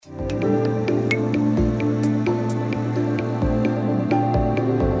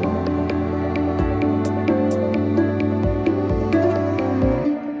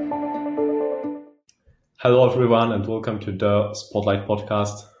Hello, everyone, and welcome to the Spotlight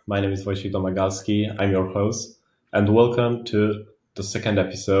podcast. My name is Wojciech Domagalski. I'm your host, and welcome to the second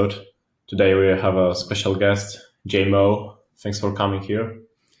episode. Today we have a special guest, JMO. Thanks for coming here.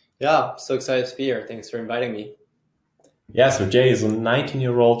 Yeah, so excited to be here. Thanks for inviting me. Yeah, so Jay is a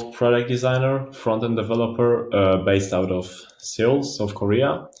 19-year-old product designer, front-end developer based out of Seoul, South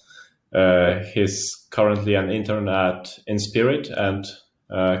Korea. He's currently an intern at Inspirit, and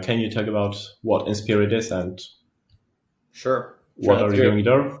can you talk about what Inspirit is and Sure. what are you doing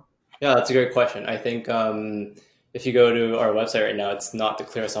there? Yeah, that's a great question. I think if you go to our website right now, it's not the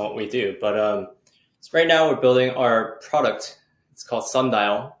clearest on what we do. But so right now we're building our product. It's called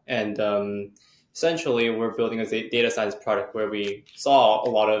Sundial. And essentially we're building a data science product where we saw a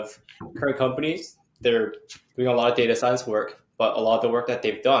lot of current companies. They're doing a lot of data science work, but a lot of the work that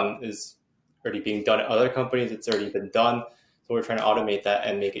they've done is already being done at other companies. It's already been done. So we're trying to automate that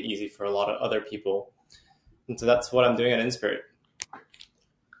and make it easy for a lot of other people. And so that's what I'm doing at Inspirit.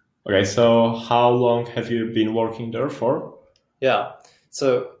 Okay, so how long have you been working there for? Yeah,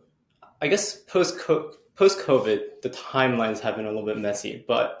 so I guess post-COVID, the timelines have been a little bit messy,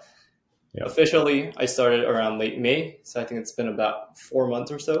 but officially I started around late May. So I think it's been about 4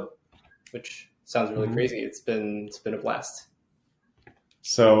 months or so, which sounds really crazy. It's been a blast.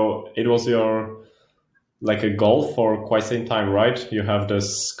 So it was your like a goal for quite some time, right? You have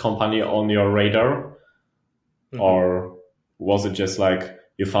this company on your radar, or was it just like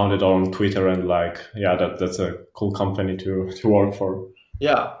you found it on Twitter and like, yeah, that's a cool company to work for?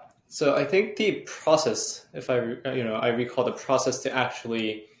 Yeah. So I think the process, if I recall the process to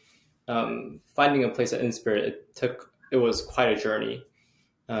actually finding a place at Inspirit, it was quite a journey.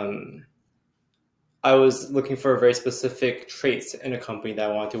 I was looking for very specific traits in a company that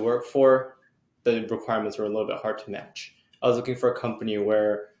I wanted to work for. The requirements were a little bit hard to match. I was looking for a company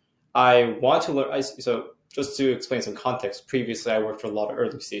where I want to learn. So just to explain some context, previously I worked for a lot of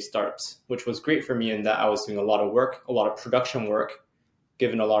early stage startups, which was great for me in that I was doing a lot of work, a lot of production work,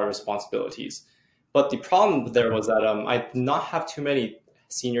 given a lot of responsibilities. But the problem there was that I did not have too many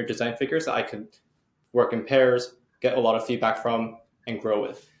senior design figures that I could work in pairs, get a lot of feedback from, and grow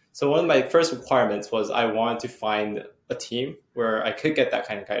with. So one of my first requirements was I wanted to find a team where I could get that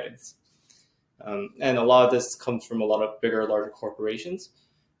kind of guidance. And a lot of this comes from a lot of larger corporations.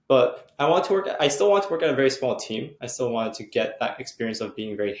 But I still want to work at a very small team. I still wanted to get that experience of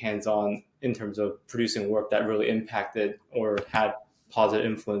being very hands-on in terms of producing work that really impacted or had positive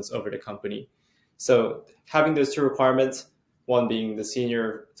influence over the company. So having those two requirements, one being the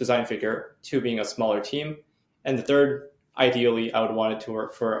senior design figure, two being a smaller team, and the third, ideally, I wanted to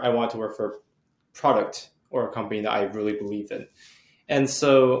work for product or a company that I really believe in. And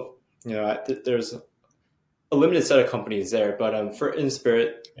so, there's a limited set of companies there, but for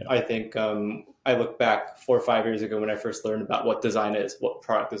Inspirit, I think I look back 4 or 5 years ago when I first learned about what design is, what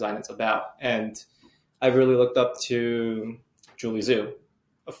product design is about. And I really looked up to Julie Zhu.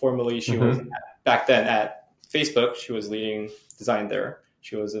 Formerly, she was back then at Facebook. She was leading design there.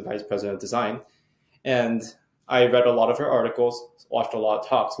 She was the vice president of design. And I read a lot of her articles, watched a lot of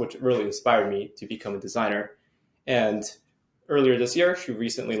talks, which really inspired me to become a designer. And earlier this year, she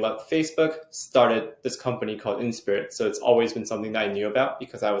recently left Facebook, started this company called Inspirit. So it's always been something that I knew about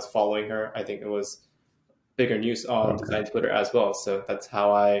because I was following her. I think it was bigger news on design Twitter as well. So that's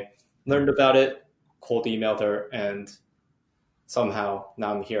how I learned about it, cold emailed her, and somehow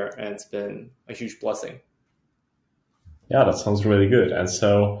now I'm here, and it's been a huge blessing. Yeah, that sounds really good. And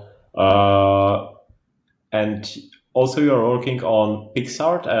so, and also you're working on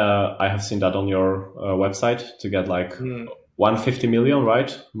PicsArt. I have seen that on your website to get like 150 million,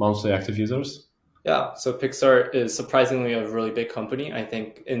 right? Monthly active users. Yeah, so PicsArt is surprisingly a really big company. I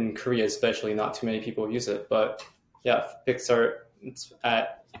think in Korea especially, not too many people use it. But yeah, PicsArt, it's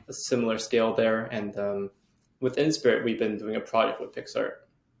at a similar scale there. And with Inspirit, we've been doing a project with PicsArt.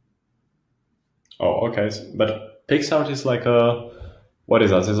 Oh, okay. But PicsArt is like what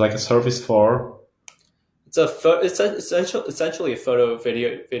is that? It's like a service for... It's essentially a photo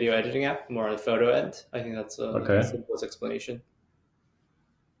video editing app, more on the photo end. I think that's the simplest explanation.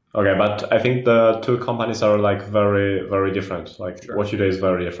 Okay, but I think the two companies are like very, very different. Like what you do is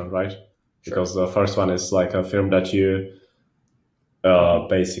very different, right? Because the first one is like a firm that you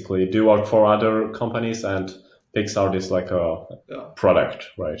basically do work for other companies, and PicsArt is like a product,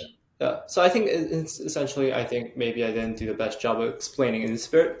 right? Yeah, so I think it's essentially, I think maybe I didn't do the best job of explaining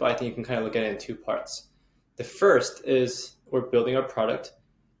Inspirit, but I think you can kind of look at it in two parts. The first is we're building a product,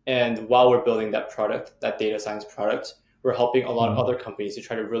 and while we're building that product, that data science product, we're helping a lot of other companies to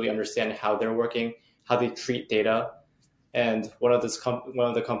try to really understand how they're working, how they treat data. And one of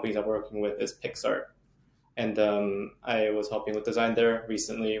the companies I'm working with is PicsArt. and I was helping with design there.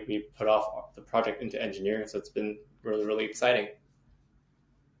 Recently, we put off the project into engineering, so it's been really, really exciting.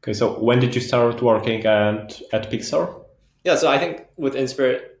 Okay, so when did you start working at Pixar? Yeah, so I think with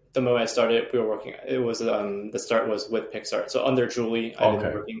Inspirit, the moment I started, we were working. It was the start was with Pixar. So under Julie, I've been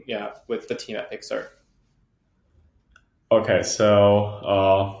Okay. working, yeah, with the team at Pixar. Okay,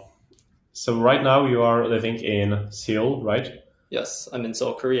 so right now you are living in Seoul, right? Yes, I'm in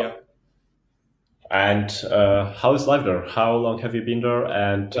Seoul, Korea. And how is life there? How long have you been there?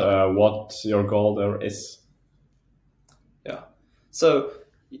 And Yeah, what your goal there is? yeah. So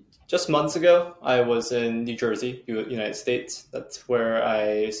just months ago, I was in New Jersey, United States. That's where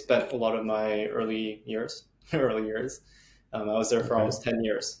I spent a lot of my early years. Early years. I was there for Okay. almost 10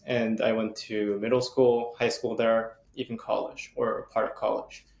 years, and I went to middle school, high school there, even college or part of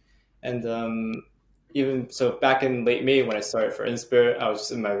college. And even so, back in late May when I started for Inspirit, I was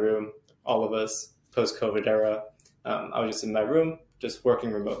just in my room. All of us post-COVID era, I was just in my room, just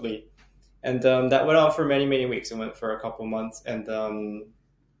working remotely, and that went on for many, many weeks. It went for a couple months, and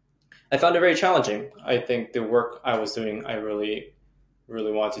I found it very challenging. I think the work I was doing, I really,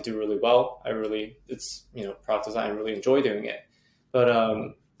 really wanted to do really well. It's product design. I really enjoy doing it, but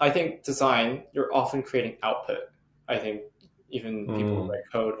I think design, you're often creating output. I think even people who Mm, write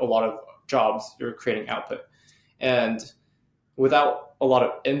code, a lot of jobs, you're creating output, and without a lot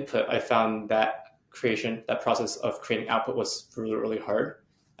of input, I found that process of creating output was really, really hard.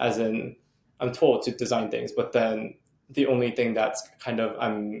 As in, I'm told to design things, but then the only thing that's kind of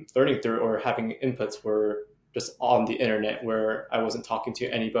I'm learning through or having inputs were just on the internet where I wasn't talking to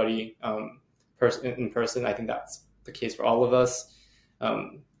anybody in person. I think that's the case for all of us.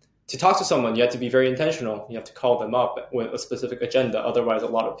 Um, to talk to someone, you have to be very intentional. You have to call them up with a specific agenda. Otherwise, a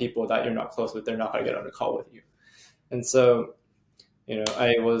lot of people that you're not close with, they're not going to get on a call with you. And so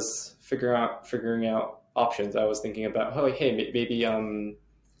I was figuring out options. I was thinking about, oh, hey, maybe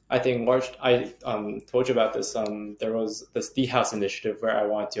I think I told you about this. There was this D House initiative where I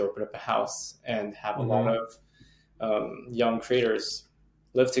wanted to open up a house and have a lot mhm. of young creators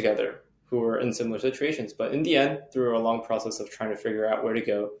live together who were in similar situations. But in the end, through a long process of trying to figure out where to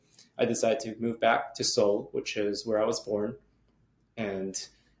go, I decided to move back to Seoul, which is where I was born. And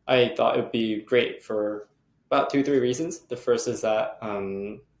I thought it would be great for about two, three reasons. The first is that,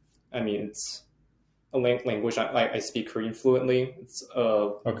 it's a language I speak Korean fluently. It's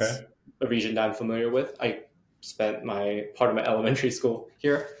Okay. a region that I'm familiar with. I spent my part of my elementary school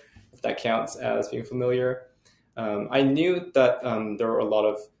here, if that counts as being familiar. I knew that there were a lot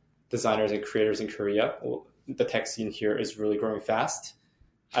of designers and creators in Korea. Well, the tech scene here is really growing fast.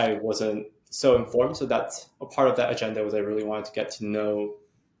 I wasn't so informed, so that's a part of that agenda was I really wanted to get to know.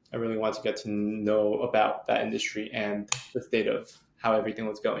 I really wanted to get to know about that industry and the state of how everything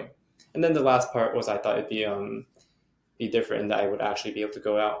was going. And then the last part was I thought it'd be different and that I would actually be able to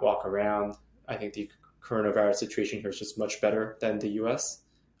go out, walk around. I think the coronavirus situation here is just much better than the US.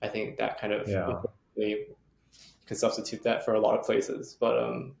 I think that kind of Yeah. you can substitute that for a lot of places. But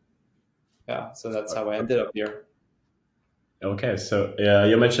yeah, so that's how I ended up here. Okay. So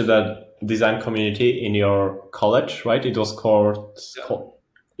you mentioned that design community in your college, right? Yeah.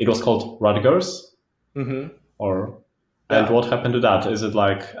 It was called Rutgers, Mm-hmm. or and Yeah. what happened to that? Is it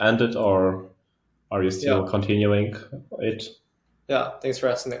like ended, or are you Yeah. still continuing it? Yeah. Thanks for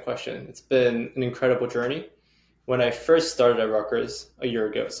asking that question. It's been an incredible journey. When I first started at Rutgers a year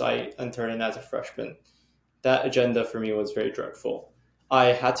ago, so I entered in as a freshman, that agenda for me was very dreadful. I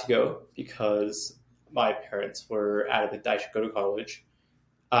had to go because my parents were adamant that I should go to college.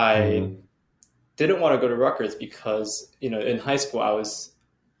 I Mm, didn't want to go to Rutgers because in high school I was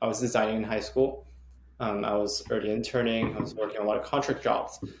designing in high school. I was already interning. I was working on a lot of contract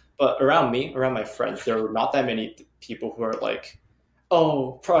jobs. But around me, around my friends, there were not that many people who are like,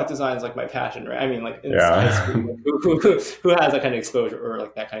 "Oh, product design is like my passion," right? I mean, like in high school, yeah. who has that kind of exposure or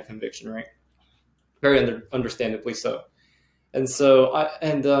like that kind of conviction, right? Very understandably so. And so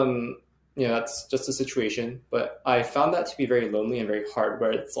that's just a situation. But I found that to be very lonely and very hard.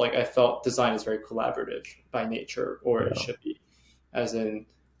 Where it's like I felt design is very collaborative by nature, or it Yeah. should be. As in,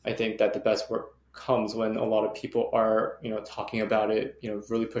 I think that the best work comes when a lot of people are talking about it,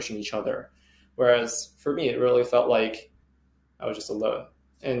 really pushing each other. Whereas for me, it really felt like I was just alone.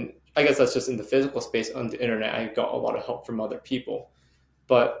 And I guess that's just in the physical space on the internet. I got a lot of help from other people,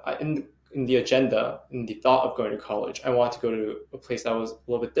 but in the agenda, in the thought of going to college, I wanted to go to a place that was a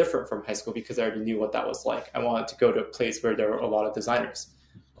little bit different from high school because I already knew what that was like. I wanted to go to a place where there were a lot of designers,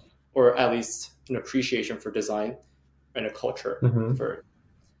 or at least an appreciation for design and a culture Hmm. for it.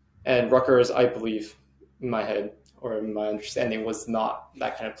 And Rutgers, I believe, in my head, or my understanding, was not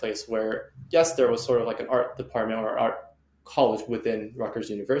that kind of place where, yes, there was sort of like an art department or art college within Rutgers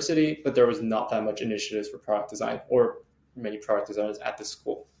University, but there was not that much initiatives for product design or many product designers at the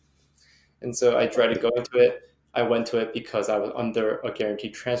school. And so I dreaded going to it. I went to it because I was under a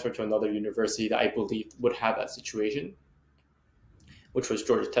guaranteed transfer to another university that I believed would have that situation, which was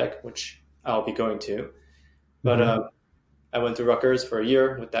Georgia Tech, which I'll be going to. But I went to Rutgers for a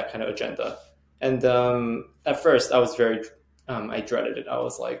year with that kind of agenda. And at first, I was I dreaded it. I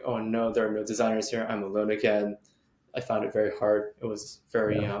was like, oh no, there are no designers here. I'm alone again. I found it very hard. It was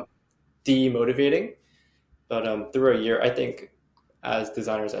very demotivating. But through a year, I think as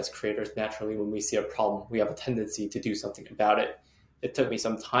designers, as creators, naturally, when we see a problem, we have a tendency to do something about it. It took me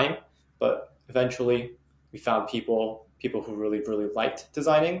some time, but eventually we found people who really, really liked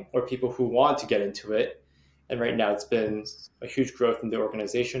designing, or people who want to get into it. And right now it's been a huge growth in the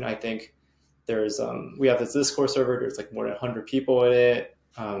organization. I think we have this Discord server. There's like more than 100 people in it.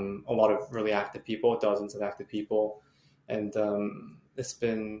 A lot of really active people, dozens of active people. And it's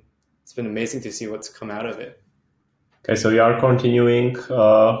been amazing to see what's come out of it. Okay, so you are continuing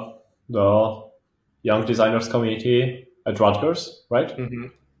the Young Designers community at Rutgers, right? Mm-hmm.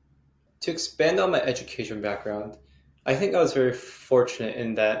 To expand on my education background, I think I was very fortunate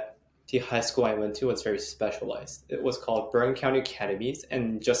in that the high school I went to was very specialized. It was called Bergen County Academies,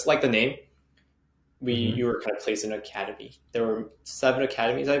 and just like the name, you were kind of placed in an academy. There were 7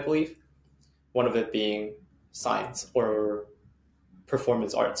 academies, I believe, one of it being science or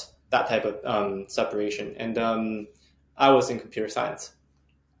performance arts, that type of separation. And I was in computer science.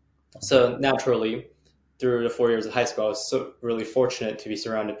 So naturally, through the 4 years of high school, I was really fortunate to be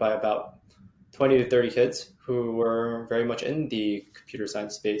surrounded by about 20 to 30 kids who were very much in the computer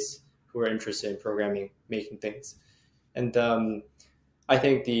science space, who were interested in programming, making things. And I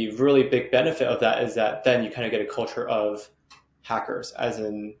think the really big benefit of that is that then you kind of get a culture of hackers, as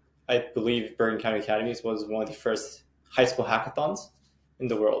in, I believe Bergen County Academies was one of the first high school hackathons in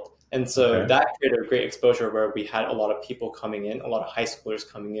the world. And so that created a great exposure where we had a lot of people coming in, a lot of high schoolers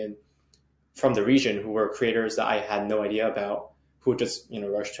coming in from the region who were creators that I had no idea about, who just,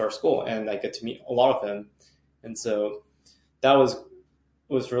 rushed to our school, and I get to meet a lot of them. And so that was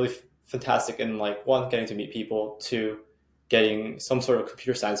really fantastic in, like, one, getting to meet people, 2, getting some sort of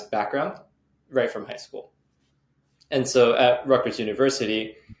computer science background right from high school. And so at Rutgers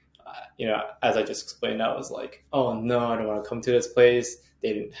University, as I just explained, I was like, oh no, I don't want to come to this place.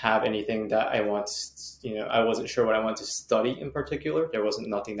 They didn't have anything that I want to, I wasn't sure what I wanted to study in particular. There wasn't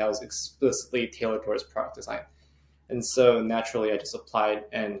nothing that was explicitly tailored towards product design. And so naturally I just applied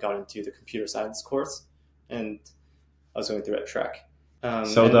and got into the computer science course, and I was going through that track.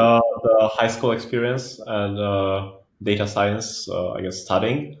 So the high school experience and data science,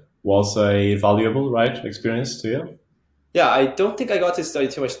 studying was a valuable, right, experience to you? Yeah, I don't think I got to study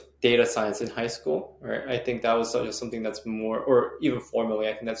too much data science in high school, right? I think that was just something that's more, or even formally,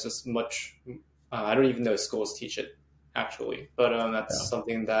 I think that's just much, I don't even know if schools teach it, actually. But that's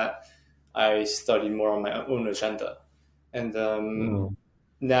something that I studied more on my own agenda. And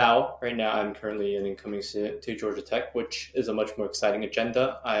right now, I'm currently an incoming student to Georgia Tech, which is a much more exciting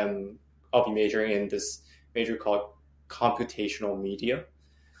agenda. I'll be majoring in this major called computational media.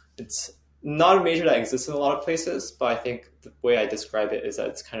 It's not a major that exists in a lot of places, but I think the way I describe it is that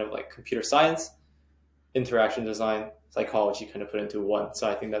it's kind of like computer science, interaction design, psychology kind of put into one. So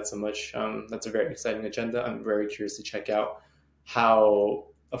I think that's that's a very exciting agenda. I'm very curious to check out how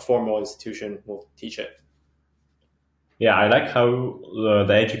a formal institution will teach it. Yeah, I like how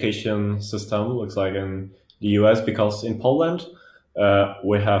the education system looks like in the US, because in Poland,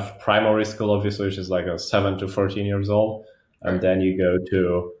 we have primary school, obviously, which is like 7 to 13 years old. And then you go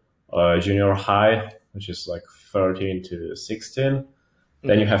to junior high, which is like 13 to 16.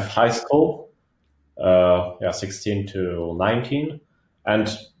 Then you have high school, 16 to 19. And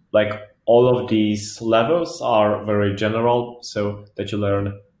like all of these levels are very general, so that you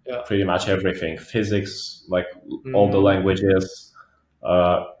learn pretty much everything. Physics, like all the languages.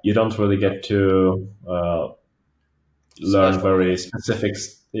 You don't really get to learn very specific,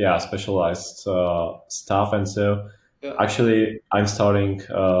 specialized stuff. And so actually, I'm starting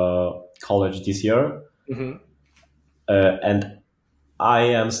college this year, and I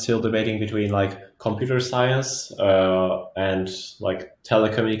am still debating between like computer science and like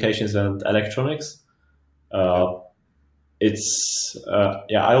telecommunications and electronics. I'll be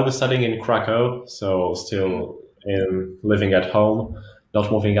studying in Krakow, so still living at home,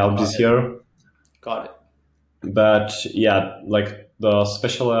 not moving out this year. Got it. But like the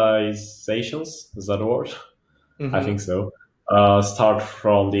specializations, is that a word? I think so. Start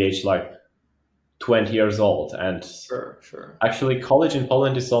from the age like 20 years old. And Sure. actually, college in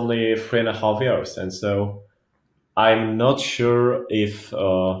Poland is only 3.5 years. And so I'm not sure if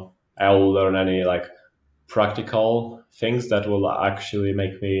I will learn any like practical things that will actually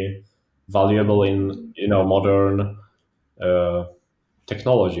make me valuable in modern uh,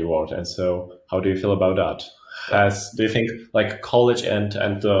 technology world. And so, how do you feel about that? Yeah. Do you think like college and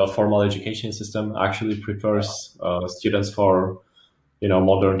the formal education system actually prepares students for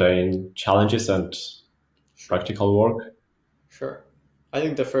modern day challenges and Sure. practical work? Sure. I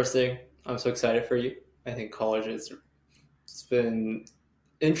think the first thing, I'm so excited for you. I think college it's been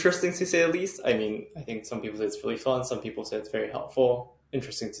interesting to say the least. I mean, I think some people say it's really fun. Some people say it's very helpful.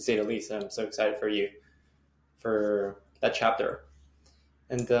 Interesting to say the least. And I'm so excited for you for that chapter.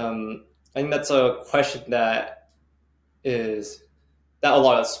 And I think that's a question that a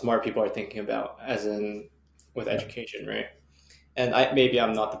lot of smart people are thinking about, as in with education, right? And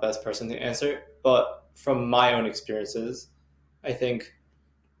I'm not the best person to answer, but from my own experiences, I think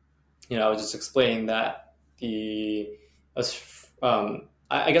I was just explaining that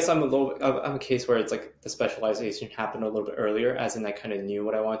I guess I'm a case where it's like the specialization happened a little bit earlier, as in I kind of knew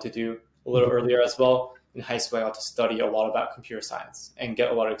what I wanted to do a little earlier as well. In high school, I got to study a lot about computer science and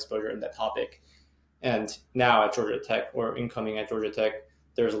get a lot of exposure in that topic. And now at Georgia Tech, or incoming at Georgia Tech,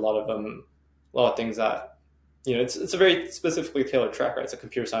 there's a lot of things that it's a very specifically tailored track, right? It's a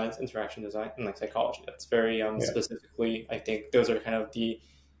computer science, interaction design, and like psychology. That's very specifically. I think those are kind of the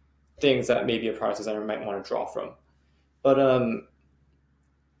things that maybe a product designer might want to draw from. But and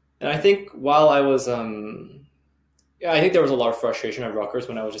I think while I was I think there was a lot of frustration at Rutgers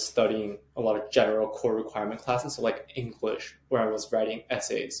when I was just studying a lot of general core requirement classes, so like English, where I was writing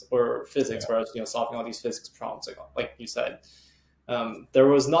essays, or physics, where I was solving all these physics problems, like you said. There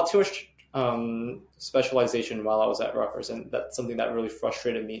was not too much specialization while I was at Rutgers, and that's something that really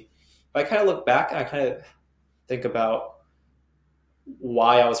frustrated me. But I kind of look back and I kind of think about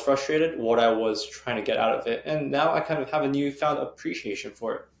why I was frustrated, what I was trying to get out of it, and now I kind of have a newfound appreciation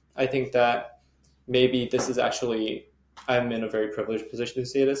for it. I think that maybe this is actually, I'm in a very privileged position to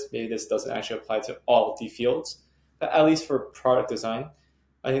say this. Maybe this doesn't actually apply to all the fields, but at least for product design,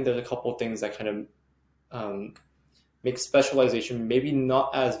 I think there's a couple of things that kind of make specialization maybe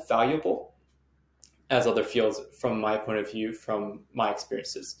not as valuable as other fields from my point of view, from my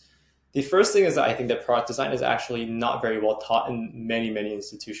experiences. The first thing is that I think that product design is actually not very well taught in many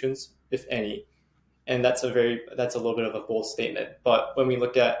institutions, if any. And that's a little bit of a bold statement. But when we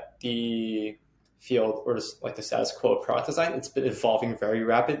look at the field, or just like the status quo of product design, it's been evolving very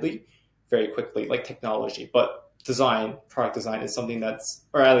rapidly, very quickly, like technology. But product design is something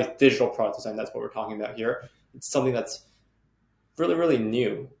or at least digital product design, that's what we're talking about here. It's something that's really, really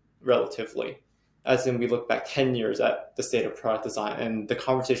new, relatively. As in, we look back 10 years at the state of product design, and the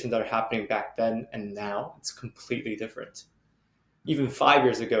conversations that are happening back then and now, it's completely different. Even 5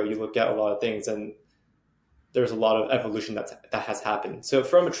 years ago, you look at a lot of things, and there's a lot of evolution that has happened. So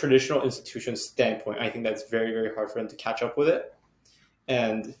from a traditional institution standpoint, I think that's very, very hard for them to catch up with it.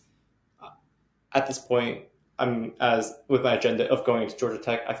 And at this point, with my agenda of going to Georgia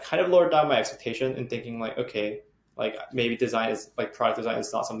Tech, I've kind of lowered down my expectation and thinking like, okay, like maybe product design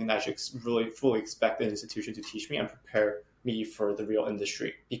is not something that I should really fully expect the institution to teach me and prepare me for the real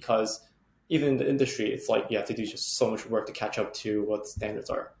industry. Because even in the industry, it's like you have to do just so much work to catch up to what standards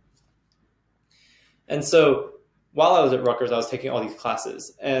are. And so while I was at Rutgers, I was taking all these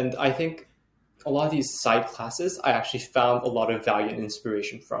classes. And I think a lot of these side classes, I actually found a lot of value and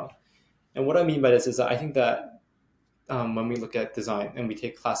inspiration from. And what I mean by this is that I think that when we look at design and we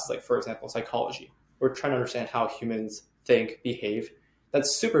take classes like, for example, psychology, we're trying to understand how humans think, behave.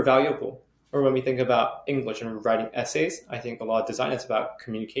 That's super valuable. Or when we think about English and writing essays, I think a lot of design is about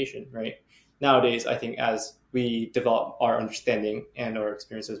communication, right? Nowadays, I think as we develop our understanding and our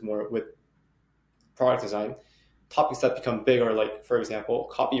experiences more with product design, topics that become bigger, like, for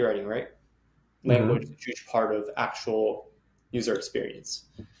example, copywriting, right? Language is a huge part of actual user experience.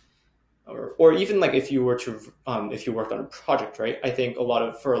 Or even like if you worked on a project, right? I think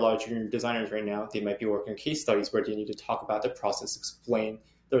for a lot of junior designers right now, they might be working on case studies where they need to talk about the process, explain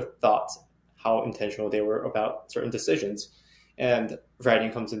their thoughts, how intentional they were about certain decisions. And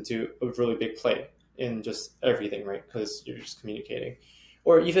writing comes into a really big play in just everything, right? Because you're just communicating.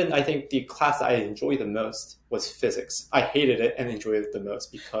 Or even I think the class that I enjoyed the most was physics. I hated it and enjoyed it the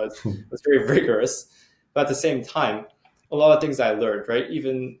most because it was very rigorous. But at the same time, a lot of things I learned, right?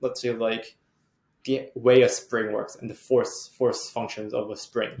 Even let's say like the way a spring works and the force functions of a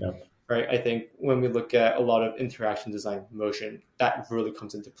spring, right? I think when we look at a lot of interaction design, motion, that really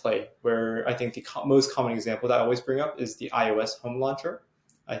comes into play. Where I think the most common example that I always bring up is the iOS home launcher.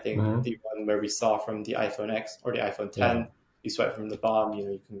 I think the one where we saw from the iPhone X or the iPhone 10, you swipe from the bottom,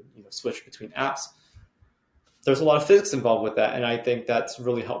 you can switch between apps. There's a lot of physics involved with that, and I think that's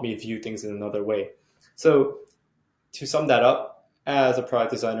really helped me view things in another way. So to sum that up, as a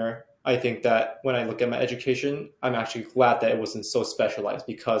product designer, I think that when I look at my education, I'm actually glad that it wasn't so specialized,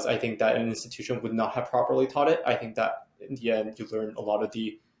 because I think that an institution would not have properly taught it. I think that in the end, you learn a lot of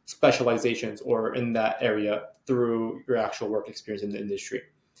the specializations or in that area through your actual work experience in the industry.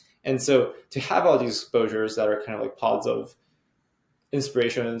 And so to have all these exposures that are kind of like pods of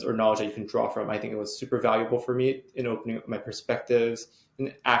inspirations or knowledge that you can draw from, I think it was super valuable for me in opening up my perspectives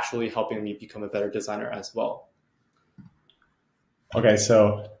and actually helping me become a better designer as well. Okay,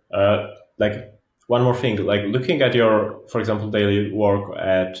 so like one more thing, like looking at your, for example, daily work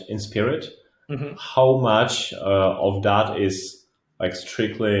at Inspirit, how much of that is like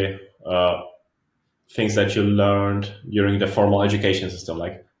strictly things that you learned during the formal education system?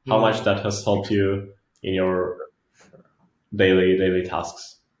 Like how much that has helped you in your daily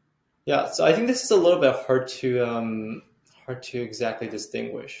tasks? Yeah, so I think this is a little bit hard to exactly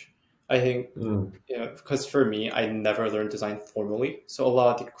distinguish. I think because for me, I never learned design formally, so a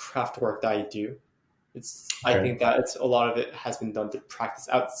lot of the craft work that I do, I think that a lot of it has been done to practice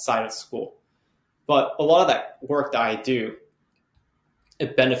outside of school. But a lot of that work that I do,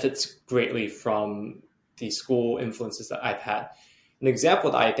 it benefits greatly from the school influences that I've had. An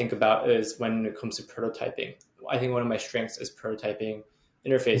example that I think about is when it comes to prototyping. I think one of my strengths is prototyping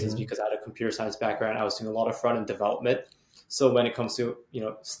interfaces because I had a computer science background. I was doing a lot of front-end development. So when it comes to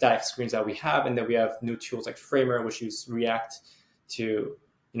static screens that we have, and then we have new tools like Framer, which use React to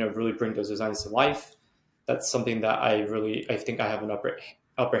really bring those designs to life. That's something that I think I have an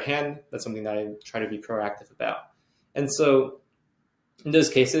upper hand. That's something that I try to be proactive about. And so in those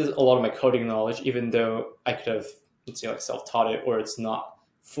cases, a lot of my coding knowledge, even though I could have self-taught it or it's not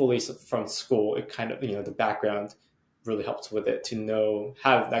fully from school, it kind of the background really helps with it to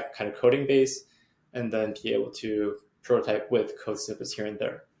have that kind of coding base, and then be able to prototype with code snippets here and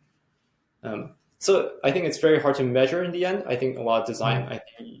there. So I think it's very hard to measure in the end. I think a lot of design, I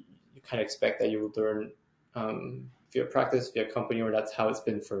think you kind of expect that you will learn via practice, via company, or that's how it's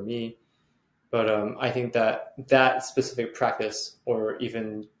been for me. But I think that specific practice, or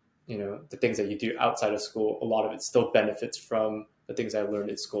even the things that you do outside of school, a lot of it still benefits from the things I learned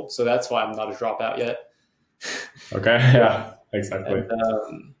in school. So that's why I'm not a dropout yet. Okay, yeah, exactly.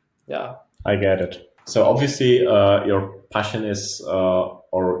 And, yeah. I get it. So obviously your passion is,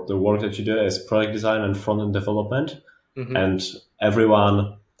 or the work that you do is product design and front-end development. And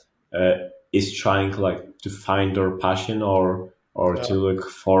everyone is trying to find their passion or to look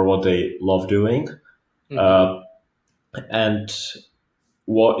for what they love doing. And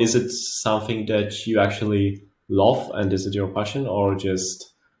what is it, something that you actually love, and is it your passion, or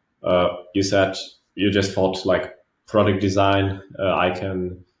just you said you just thought product design, I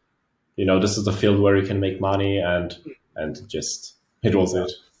can, this is the field where you can make money, and just it was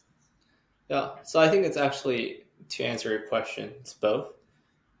it. Yeah, so I think it's actually, to answer your question, it's both.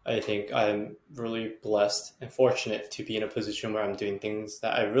 I think I'm really blessed and fortunate to be in a position where I'm doing things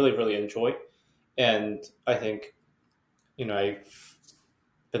that I really, really enjoy. And I think, I've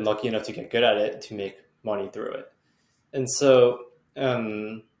been lucky enough to get good at it, to make money through it. And so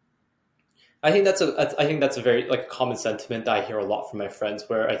I think that's a very common sentiment that I hear a lot from my friends,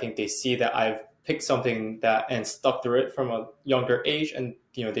 where I think they see that I've picked something and stuck through it from a younger age. And,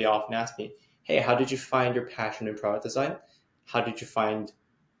 they often ask me, hey, how did you find your passion in product design? How did you find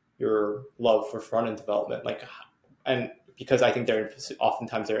your love for front-end development? And because I think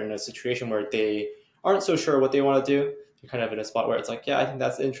oftentimes they're in a situation where they aren't so sure what they want to do. They're kind of in a spot where it's yeah, I think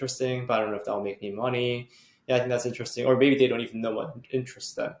that's interesting, but I don't know if that'll make me money. Yeah, I think that's interesting. Or maybe they don't even know what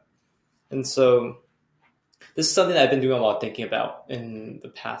interests them. And so this is something that I've been doing a lot of thinking about in the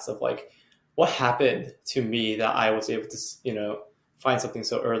past, of what happened to me that I was able to, find something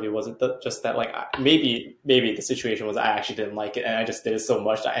so early. Was it just that maybe the situation was I actually didn't like it, and I just did it so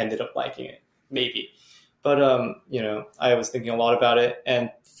much that I ended up liking it, maybe. But, I was thinking a lot about it. And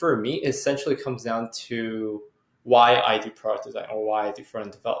for me, it essentially comes down to why I do product design or why I do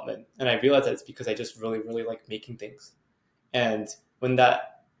front-end development. And I realized that it's because I just really, really like making things. And when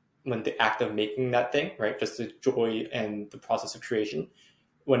the act of making that thing, right, just the joy and the process of creation,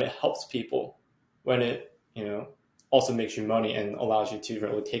 when it helps people, when it, also makes you money and allows you to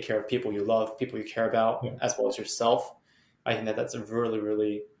really take care of people you love, people you care about, as well as yourself, I think that's a really,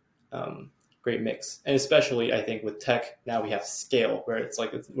 really great mix. And especially, I think, with tech, now we have scale, where it's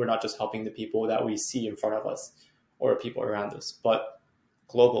we're not just helping the people that we see in front of us or people around us, but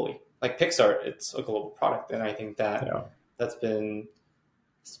globally. Like Pixar, it's a global product. And I think that's been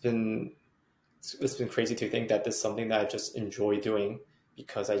it's been it's been crazy to think that this is something that I just enjoy doing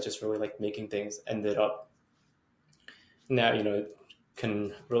because I just really like making things. Ended up now, it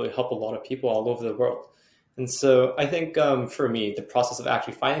can really help a lot of people all over the world. And so I think for me, the process of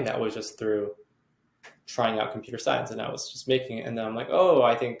actually finding that was just through trying out computer science, and I was just making it. And then I'm like, oh,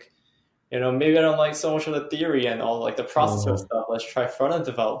 I think, maybe I don't like so much of the theory and all like the processor stuff. Let's try front end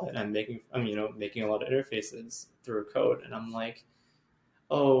development and making a lot of interfaces through code. And I'm like,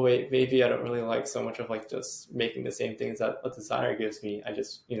 oh wait, maybe I don't really like so much of like just making the same things that a designer gives me. I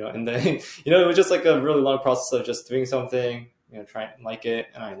just, and then, it was just like a really long process of just doing something, trying to like it.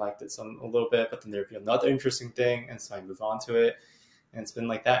 And I liked it a little bit, but then there'd be another interesting thing. And so I move on to it. And it's been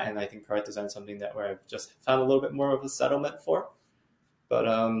like that. And I think product design is something that where I've just found a little bit more of a settlement for. But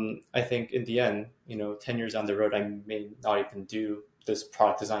I think in the end, 10 years down the road, I may not even do this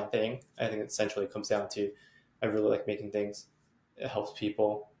product design thing. I think it essentially comes down to, I really like making things. It helps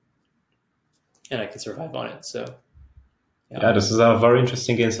people and I can survive on it. So yeah, this is a very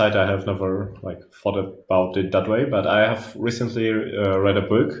interesting insight. I have never thought about it that way, but I have recently read a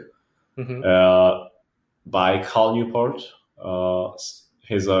book by Cal Newport.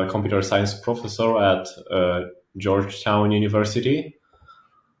 He's a computer science professor at Georgetown University.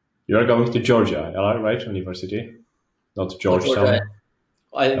 You're going to Georgia, right? University, not Georgetown. Georgia.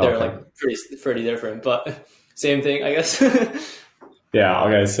 I think they're like pretty different, but same thing, I guess. Yeah.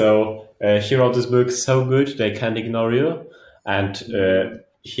 Okay. So he wrote this book, So Good They Can't Ignore You, and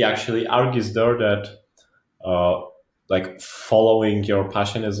he actually argues there that following your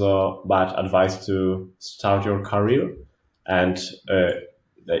passion is a bad advice to start your career, and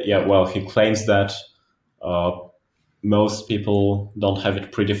he claims that most people don't have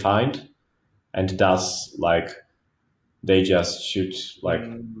it predefined, and thus they just should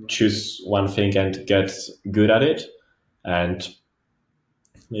choose one thing and get good at it. And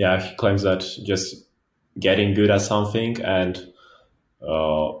yeah, he claims that just getting good at something and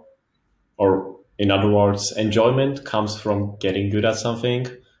or in other words, enjoyment comes from getting good at something,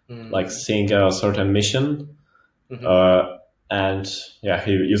 like seeing a certain mission. And yeah,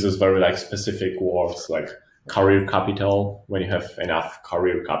 he uses very specific words like career capital. When you have enough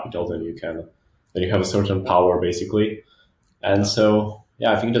career capital, then you have a certain power basically. And so,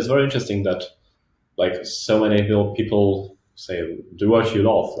 yeah, I think that's very interesting that so many people say, do what you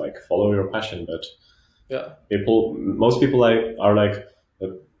love, follow your passion. But most people are like,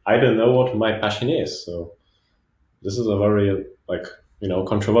 I don't know what my passion is. So this is a very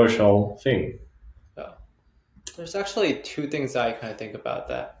controversial thing. Yeah. There's actually two things that I kind of think about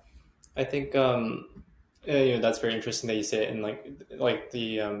that. I think, that's very interesting that you say it, and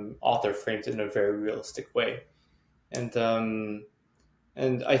the author frames it in a very realistic way. And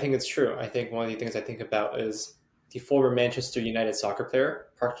I think it's true. I think one of the things I think about is the former Manchester United soccer player,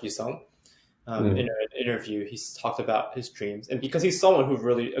 Park Ji-sung. In an interview, he's talked about his dreams. And because he's someone who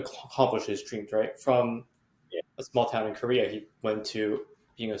really accomplished his dreams, right? From a small town in Korea, he went to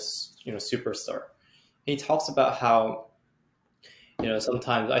being a superstar. And he talks about how,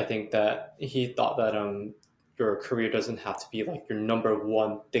 sometimes I think that he thought that your career doesn't have to be your number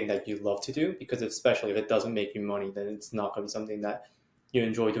one thing that you love to do, because especially if it doesn't make you money, then it's not going to be something that you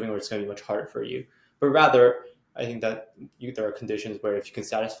enjoy doing, or it's going to be much harder for you. But rather, I think that there are conditions where if you can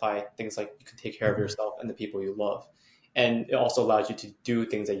satisfy things like you can take care of yourself and the people you love, and it also allows you to do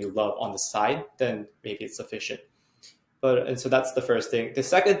things that you love on the side, then maybe it's sufficient. And so that's the first thing. The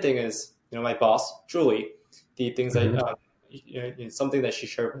second thing is, my boss, Julie, the things that, something that she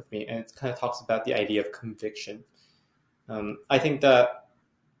shared with me, and it kind of talks about the idea of conviction. I think that,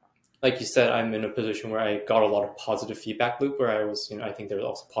 like you said, I'm in a position where I got a lot of positive feedback loop where I was, I think there's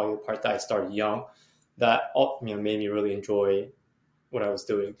also probably the part that I started young that, made me really enjoy what I was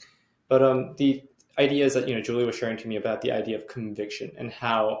doing. But the idea is that, Julie was sharing to me about the idea of conviction and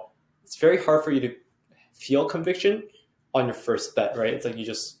how it's very hard for you to feel conviction on your first bet, right? It's like you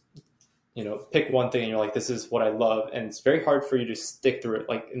just, pick one thing and you're like, this is what I love. And it's very hard for you to stick through it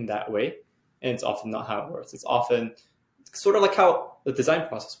in that way. And it's often not how it works. It's often sort of like how the design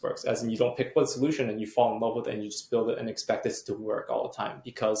process works, as in you don't pick one solution and you fall in love with it and you just build it and expect it to work all the time.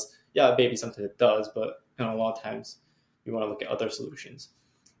 Because maybe something it does, but a lot of times you want to look at other solutions.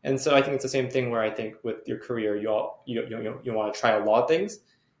 And so I think it's the same thing where I think with your career, you want to try a lot of things.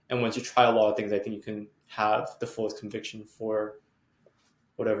 And once you try a lot of things, I think you can have the fullest conviction for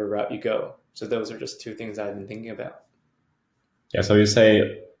whatever route you go. So those are just two things I've been thinking about. Yeah. So you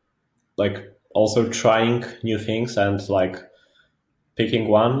say also trying new things and picking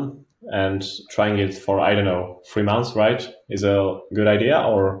one and trying it for, 3 months, right? Is a good idea,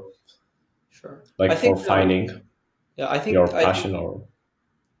 or sure. for finding I think your passion or.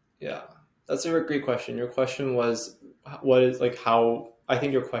 Yeah, that's a great question. Your question was what is like how I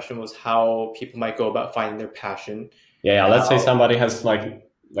think your question was how people might go about finding their passion. Yeah, let's say How somebody has like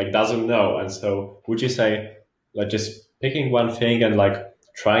doesn't know, and so would you say like just picking one thing and like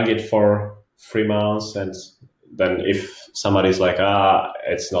trying it for 3 months, and then if somebody's like,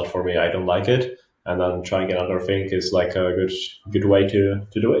 it's not for me, I don't like it, and then trying another thing is like a good way to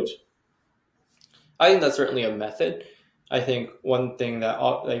do it. I think that's certainly a method. I think one thing that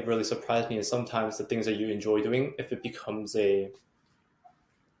like really surprised me is sometimes the things that you enjoy doing, if it becomes a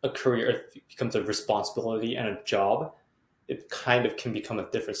career, if it becomes a responsibility and a job, it kind of can become a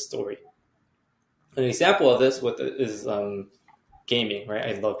different story. An example of this is gaming, right?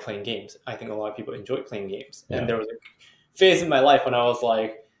 I love playing games. I think a lot of people enjoy playing games. And Yeah. there was a phase in my life when I was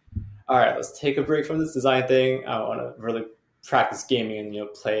like, all right, let's take a break from this design thing. I want to really practice gaming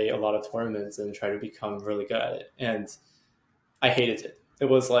and play a lot of tournaments and try to become really good at it. And I hated it. It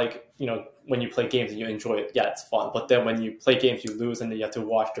was like when you play games and you enjoy it, yeah, it's fun. But then when you play games, you lose, and then you have to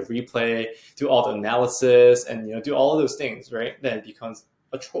watch the replay, do all the analysis, and do all of those things, right? Then it becomes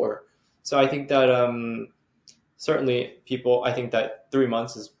a chore. So I think that certainly people. I think that 3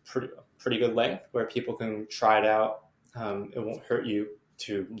 months is pretty good length where people can try it out. It won't hurt you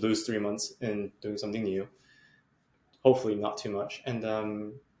to lose 3 months in doing something new. Hopefully, not too much.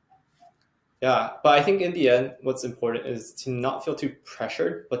 And yeah, but I think in the end, what's important is to not feel too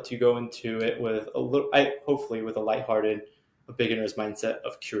pressured, but to go into it with hopefully with a lighthearted, a beginner's mindset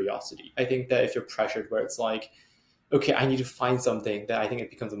of curiosity. I think that if you're pressured, where it's like, okay, I need to find something, that I think it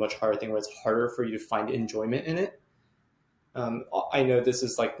becomes a much harder thing, where it's harder for you to find enjoyment in it. I know this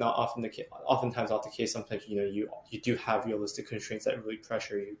is like not often the case, oftentimes not the case. Sometimes you do have realistic constraints that really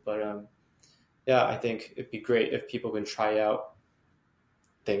pressure you, but yeah, I think it'd be great if people can try out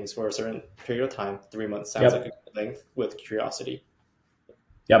things for a certain period of time. 3 months sounds like a Yep. good length with curiosity.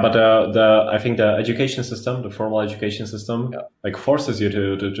 Yeah, but the I think the education system, the formal education system, Yeah, like forces you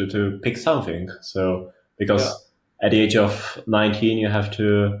to pick something. So yeah, because at the age of 19, you have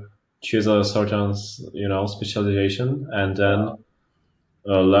to choose a certain specialization, and yeah.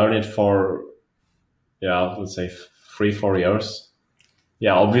 then learn it for, yeah, let's say 3 4 years.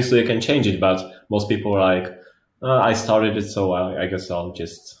 Yeah, obviously you can change it, but most people are like, I started it, so I guess I'll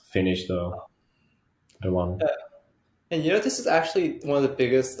just finish the one. Yeah. And this is actually one of the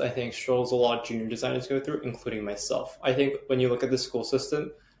biggest, I think, struggles a lot of junior designers go through, including myself. I think when you look at the school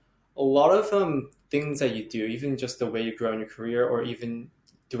system, a lot of things that you do, even just the way you grow in your career or even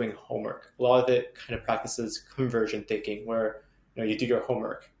doing homework, a lot of it kind of practices conversion thinking, where you do your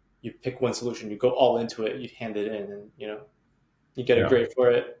homework, you pick one solution, you go all into it, you hand it in, and you get a Yeah. grade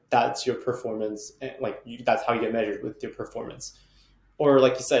for it. That's your performance, and that's how you get measured with your performance. Or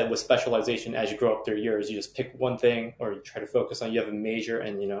like you said, with specialization, as you grow up through years, you just pick one thing, or you try to focus on. You have a major,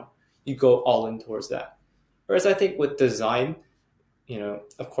 and you go all in towards that. Whereas I think with design,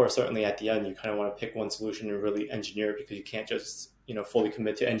 of course, certainly at the end, you kind of want to pick one solution and really engineer it, because you can't just fully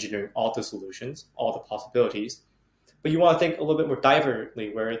commit to engineering all the solutions, all the possibilities. But you want to think a little bit more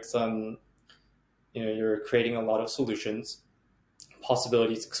diversely, where it's you're creating a lot of solutions,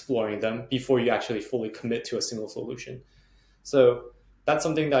 possibilities, exploring them before you actually fully commit to a single solution. So that's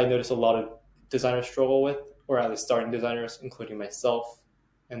something that I notice a lot of designers struggle with, or at least starting designers, including myself.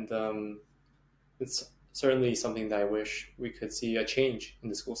 And it's certainly something that I wish we could see a change in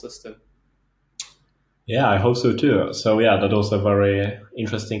the school system. Yeah, I hope so too. So yeah, that was a very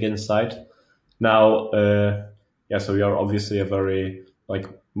interesting insight. Now, yeah, so you're obviously a very like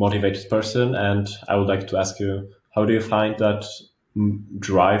motivated person, and I would like to ask you, how do you find that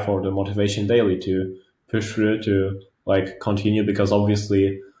drive or the motivation daily to push through to like continue? Because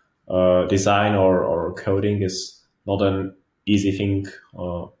obviously, design or coding is not an easy thing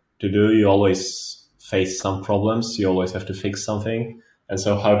to do. You always face some problems. You always have to fix something. And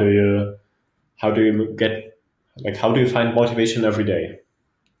so, how do you get like how do you find motivation every day?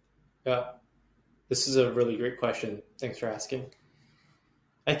 Yeah, this is a really great question. Thanks for asking.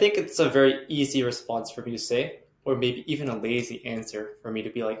 I think it's a very easy response for me to say, or maybe even a lazy answer for me to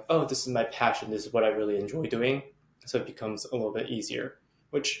be like, oh, this is my passion. This is what I really enjoy doing. So it becomes a little bit easier,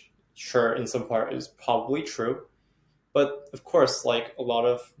 which, sure, in some part is probably true. But of course, like a lot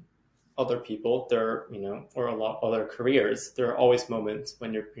of other people, or a lot of other careers, there are always moments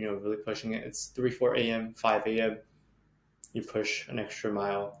when you're, really pushing it. It's 3, 4 a.m., 5 a.m. You push an extra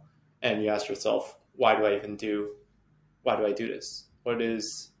mile, and you ask yourself, why do I do this? What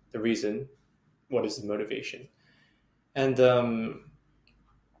is the reason? What is the motivation? And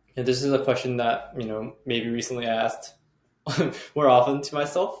this is a question that maybe recently I asked more often to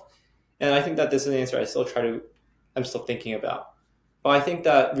myself, and I think that this is an answer I'm still thinking about. But I think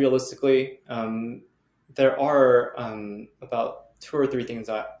that realistically, there are about two or three things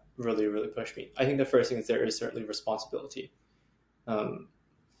that really, really push me. I think the first thing is there is certainly responsibility. Um,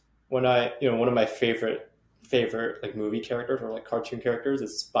 when one of my favorite like movie characters or like cartoon characters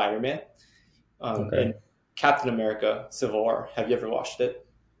is Spider-Man. In Okay. Captain America: Civil War. Have you ever watched it?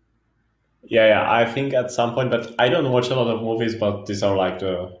 Yeah, yeah. I think at some point, but I don't watch a lot of movies, but these are like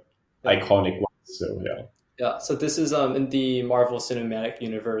the Yeah. iconic ones. So yeah. Yeah, so this is in the Marvel Cinematic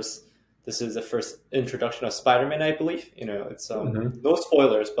Universe. This is the first introduction of Spider-Man, I believe. It's Hmm. no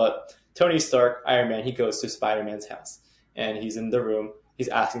spoilers, but Tony Stark, Iron Man, he goes to Spider-Man's house and he's in the room. He's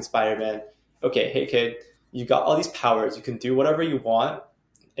asking Spider-Man, "Okay, hey kid, you got all these powers. You can do whatever you want,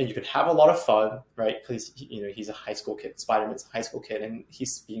 and you can have a lot of fun, right? Because he's a high school kid. Spider-Man's a high school kid, and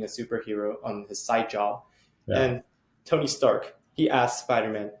he's being a superhero on his side job. Yeah. And Tony Stark, he asks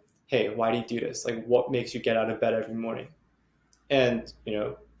Spider-Man, "Hey, why do you do this? Like, what makes you get out of bed every morning?" And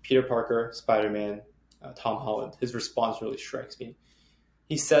Peter Parker, Spider-Man, Tom Holland, his response really strikes me.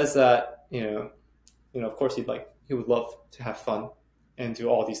 He says that of course he would love to have fun and do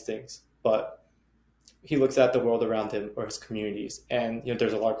all these things, but he looks at the world around him or his communities, and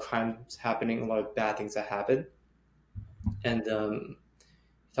there's a lot of crimes happening, a lot of bad things that happen, and he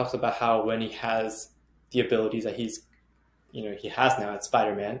talks about how when he has the abilities that he has now at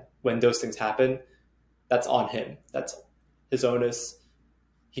Spider-Man, when those things happen, that's on him. That's his onus.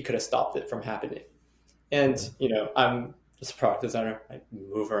 He could have stopped it from happening. And I'm just a product designer. I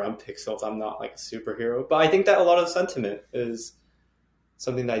move around pixels. I'm not like a superhero, but I think that a lot of sentiment is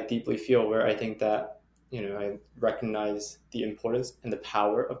something that I deeply feel. Where I think that I recognize the importance and the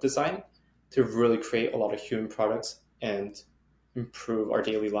power of design to really create a lot of human products and improve our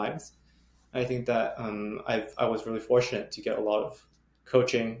daily lives. I think that I was really fortunate to get a lot of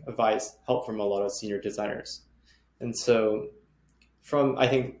coaching, advice, help from a lot of senior designers, and so I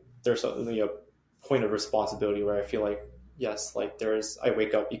think there's certainly a point of responsibility where I feel like yes, like I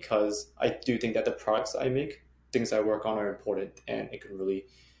wake up because I do think that the products I make, things I work on are important and it can really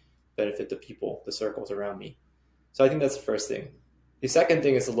benefit the people, the circles around me. So I think that's the first thing. The second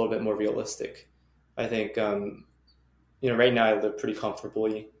thing is a little bit more realistic. I think right now I live pretty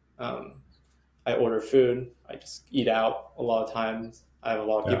comfortably. I order food. I just eat out a lot of times. I have a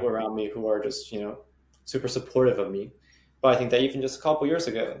lot of Yeah. people around me who are just, super supportive of me. But I think that even just a couple years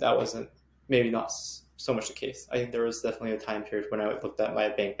ago, that wasn't maybe not so much the case. I think there was definitely a time period when I looked at my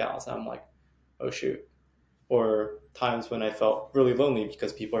bank balance and I'm like, oh shoot. Or times when I felt really lonely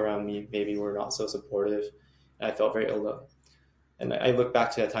because people around me maybe were not so supportive and I felt very alone. And I look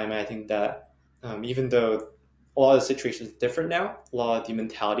back to that time and I think that even though a lot of the situation is different now, a lot of the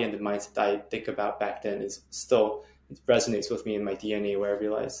mentality and the mindset that I think about back then is still, it resonates with me in my DNA, where I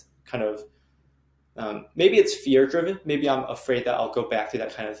realize kind of maybe it's fear driven. Maybe I'm afraid that I'll go back to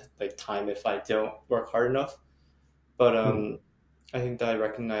that kind of like time if I don't work hard enough. But Hmm. I think that I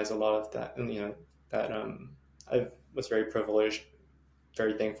recognize a lot of that, and that I was very privileged,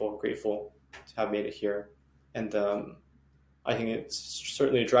 very thankful, grateful to have made it here, and I think it's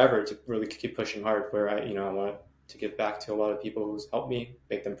certainly a driver to really keep pushing hard. Where I want to give back to a lot of people who's helped me,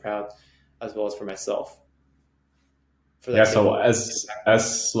 make them proud, as well as for myself, for Yeah. that sake So of impact.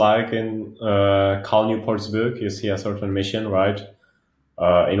 as like in Cal Newport's book, you see a certain mission, right?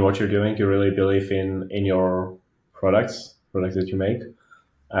 In what you're doing, you really believe in your products that you make,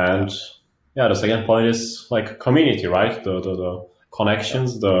 Yeah. and yeah, the second point is like community, right? The Yeah.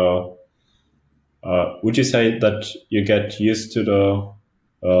 connections. The would you say that you get used to the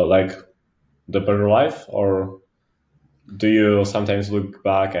like the better life, or do you sometimes look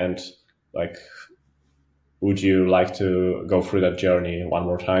back and like would you like to go through that journey one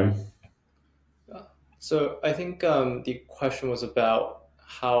more time? Yeah. So I think the question was about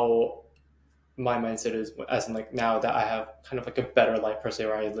how my mindset is, as in like now that I have kind of like a better life per se,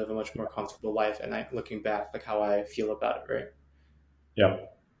 where I live a much more comfortable life, and I looking back, like how I feel about it, right? Yeah.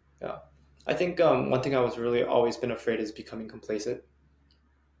 Yeah. I think one thing I was really always been afraid is becoming complacent.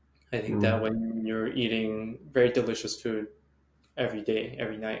 I think that Mm. when you're eating very delicious food every day,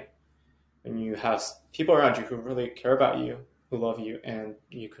 every night, when you have people around you who really care about you, who love you, and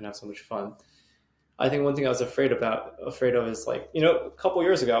you can have so much fun. I think one thing I was afraid of is like a couple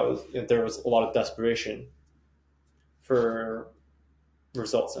years ago, there was a lot of desperation for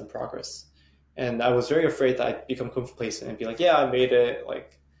results and progress, and I was very afraid that I'd become complacent and be like, yeah, I made it.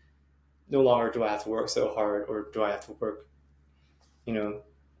 Like, no longer do I have to work so hard, or do I have to work, you know,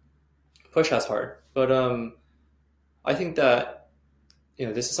 push as hard. But I think that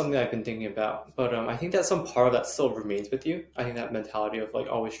this is something I've been thinking about. But I think that some part of that still remains with you. I think that mentality of like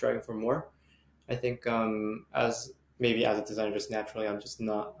always striving for more. I think as maybe as a designer, just naturally, I'm just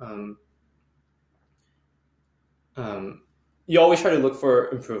not. You always try to look for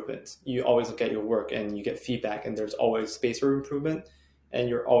improvement. You always look at your work and you get feedback, and there's always space for improvement. And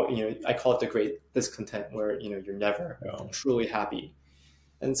you're all, I call it the great discontent, where you're never truly happy.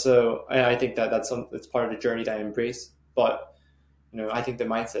 And so I think that's part of the journey that I embrace. But I think the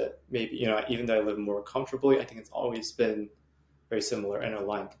mindset, maybe even though I live more comfortably, I think it's always been very similar and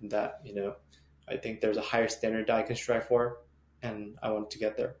aligned in that I think there's a higher standard that I can strive for, and I want to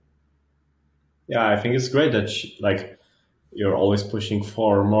get there. Yeah, I think it's great that you're always pushing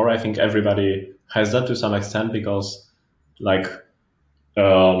for more. I think everybody has that to some extent because at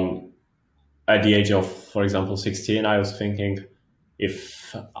the age of, for example, 16, I was thinking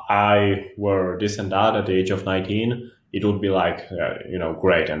if I were this and that at the age of 19, it would be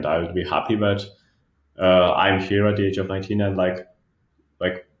great and I would be happy. But I'm here at the age of 19 and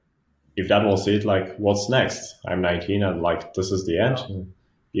if that was it, what's next? I'm 19 and this is the end.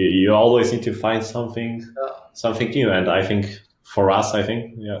 You always need to find something new. And I think for us,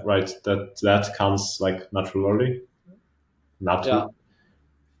 that comes naturally.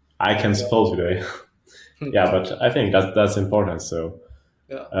 I can spell today. Yeah, but I think that's important. So,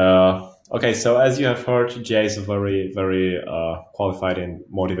 okay. So as you have heard, Jay is a very, very qualified and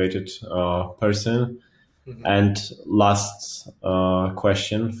motivated person. Mm-hmm. And last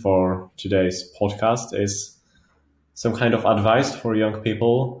question for today's podcast is some kind of advice for young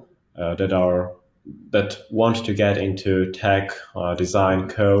people that want to get into tech, design,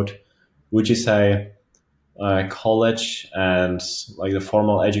 code. Would you say college and the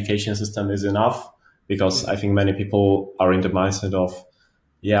formal education system is enough? Because I think many people are in the mindset of,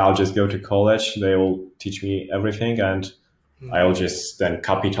 I'll just go to college, they will teach me everything, and I'll just then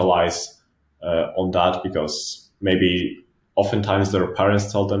capitalize on that, because maybe oftentimes their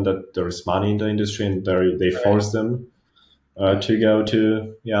parents tell them that there is money in the industry and they force them to go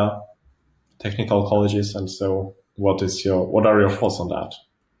to technical colleges. And so what are your thoughts on that?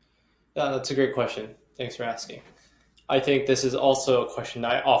 Yeah, that's a great question. Thanks for asking. I think this is also a question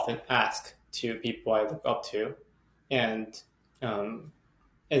I often ask to people I look up to and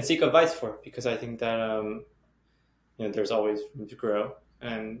seek advice for, because I think that there's always room to grow.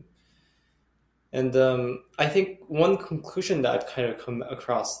 And I think one conclusion that I've kind of come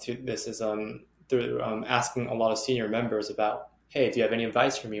across to this is through asking a lot of senior members about, hey, do you have any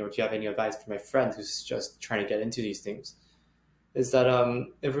advice for me, or do you have any advice for my friend who's just trying to get into these things? Is that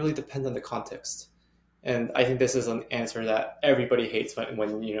it really depends on the context. And I think this is an answer that everybody hates when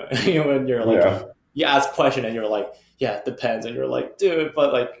when you're you ask a question and you're like, yeah, it depends, and you're like, dude,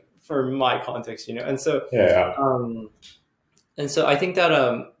 but for my context, and so and so I think that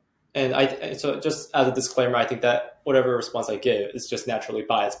so just as a disclaimer, I think that whatever response I give is just naturally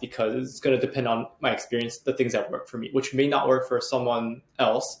biased, because it's going to depend on my experience, the things that work for me, which may not work for someone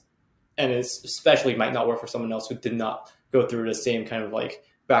else, and especially might not work for someone else who did not go through the same kind of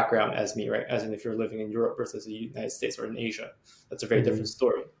background as me, right? As in, if you're living in Europe versus the United States or in Asia, that's a very different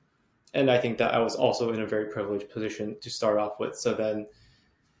story. And I think that I was also in a very privileged position to start off with. So then,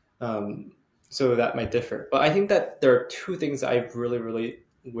 so that might differ. But I think that there are two things I really, really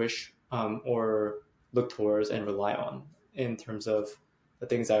wish or look towards and rely on in terms of the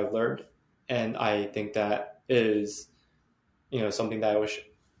things I've learned. And I think that is, something that I wish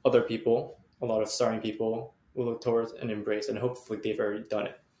other people, a lot of starting people, will look towards and embrace, and hopefully they've already done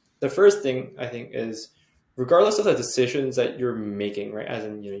it. The first thing I think is, regardless of the decisions that you're making, right? As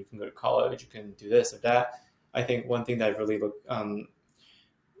in, you can go to college, you can do this or that. I think one thing that I really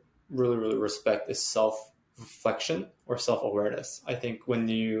really respect is self-reflection or self-awareness. I think when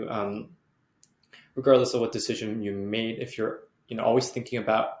you, regardless of what decision you made, if you're, always thinking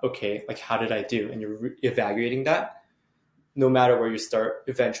about, okay, how did I do? And you're evaluating that, no matter where you start,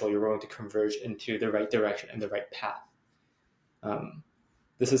 eventually you're going to converge into the right direction and the right path.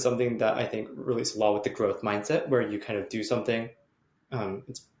 This is something that I think relates a lot with the growth mindset, where you kind of do something,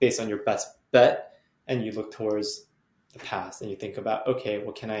 it's based on your best bet, and you look towards the past and you think about, okay,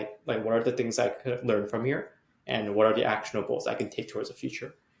 what are the things I could learn from here, and what are the actionables I can take towards the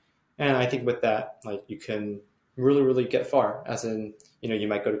future? And I think with that, you can really, really get far. As in, you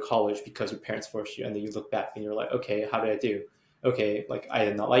might go to college because your parents forced you, and then you look back and you're like, okay, how did I do? Okay, I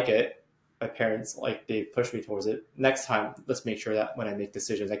did not like it. My parents, they pushed me towards it. Next time, let's make sure that when I make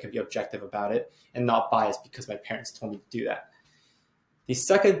decisions, I can be objective about it and not biased because my parents told me to do that. The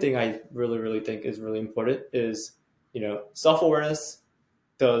second thing I really, really think is really important is, self-awareness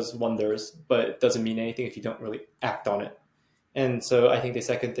does wonders, but it doesn't mean anything if you don't really act on it. And so I think the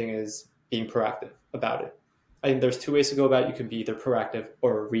second thing is being proactive about it. I think there's two ways to go about it. You can be either proactive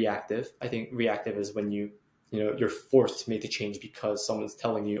or reactive. I think reactive is when you you're forced to make the change because someone's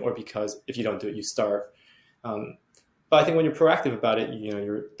telling you, or because if you don't do it, you starve. But I think when you're proactive about it,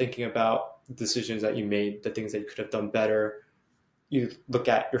 you're thinking about the decisions that you made, the things that you could have done better. You look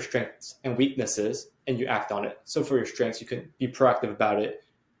at your strengths and weaknesses and you act on it. So for your strengths, you can be proactive about it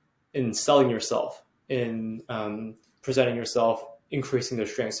in selling yourself, in presenting yourself, increasing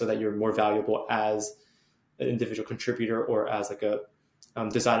those strengths so that you're more valuable as an individual contributor or as like a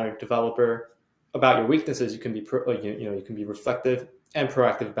designer, developer. About your weaknesses, you can be you can be reflective and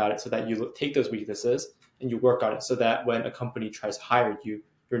proactive about it, so that you take those weaknesses and you work on it, so that when a company tries to hire you,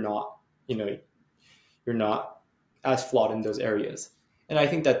 you're not as flawed in those areas. And I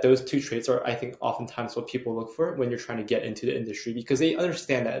think that those two traits are, I think, oftentimes what people look for when you're trying to get into the industry, because they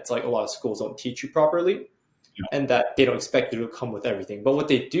understand that it's like a lot of schools don't teach you properly, and that they don't expect you to come with everything. But what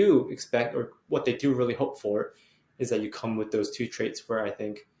they do expect, or what they do really hope for, is that you come with those two traits, where I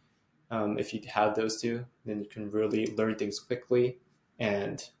think if you have those two, then you can really learn things quickly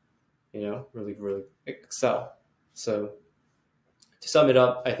and, really, really excel. So to sum it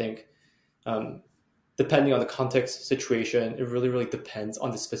up, I think depending on the context, situation, it really, really depends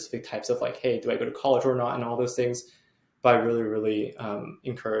on the specific types of like, hey, do I go to college or not, and all those things. But I really, really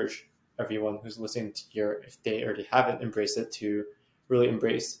encourage everyone who's listening to here, if they already haven't embraced it, to really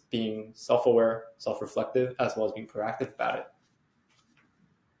embrace being self-aware, self-reflective, as well as being proactive about it.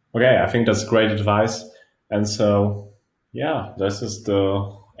 Okay, I think that's great advice. And so, yeah, this is the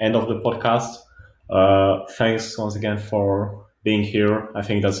end of the podcast. Thanks once again for being here. I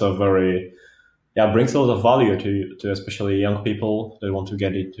think that's a very, brings a lot of value to especially young people that want to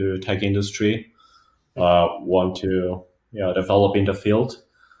get into tech industry, want to develop in the field.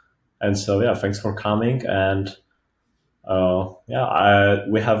 And so, thanks for coming. And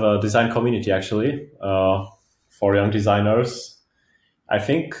we have a design community actually for young designers. I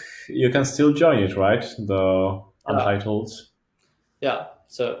think you can still join it, right? The Untitled. Yeah.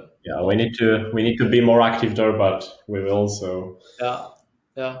 So we need to be more active there, but we will. So As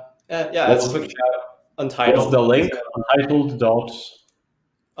a quick shout out, Untitled. What's the link?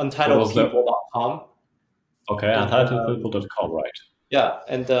 Untitledpeople.com. Okay, untitledpeople.com, right? Yeah,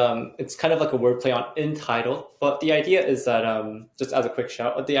 and it's kind of like a wordplay on entitled, but the idea is that just as a quick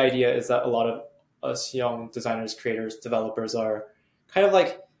shout, the idea is that a lot of us young designers, creators, developers are kind of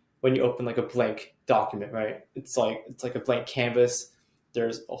like when you open like a blank document, right? It's like a blank canvas.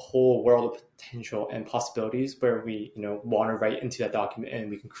 There's a whole world of potential and possibilities where we, want to write into that document and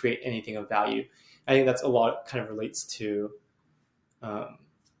we can create anything of value. I think that's a lot kind of relates to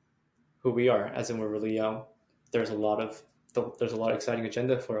who we are, as in we're really young. There's a lot of exciting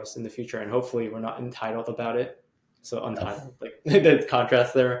agenda for us in the future, and hopefully we're not entitled about it. So untitled, like the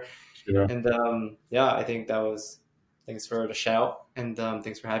contrast there. Sure. And I think that was. Thanks for the shout, and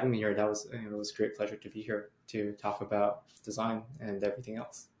thanks for having me here. It was a great pleasure to be here to talk about design and everything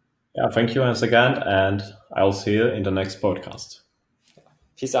else. Yeah, thank you once again, and I'll see you in the next podcast.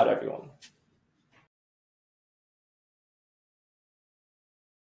 Peace out, everyone.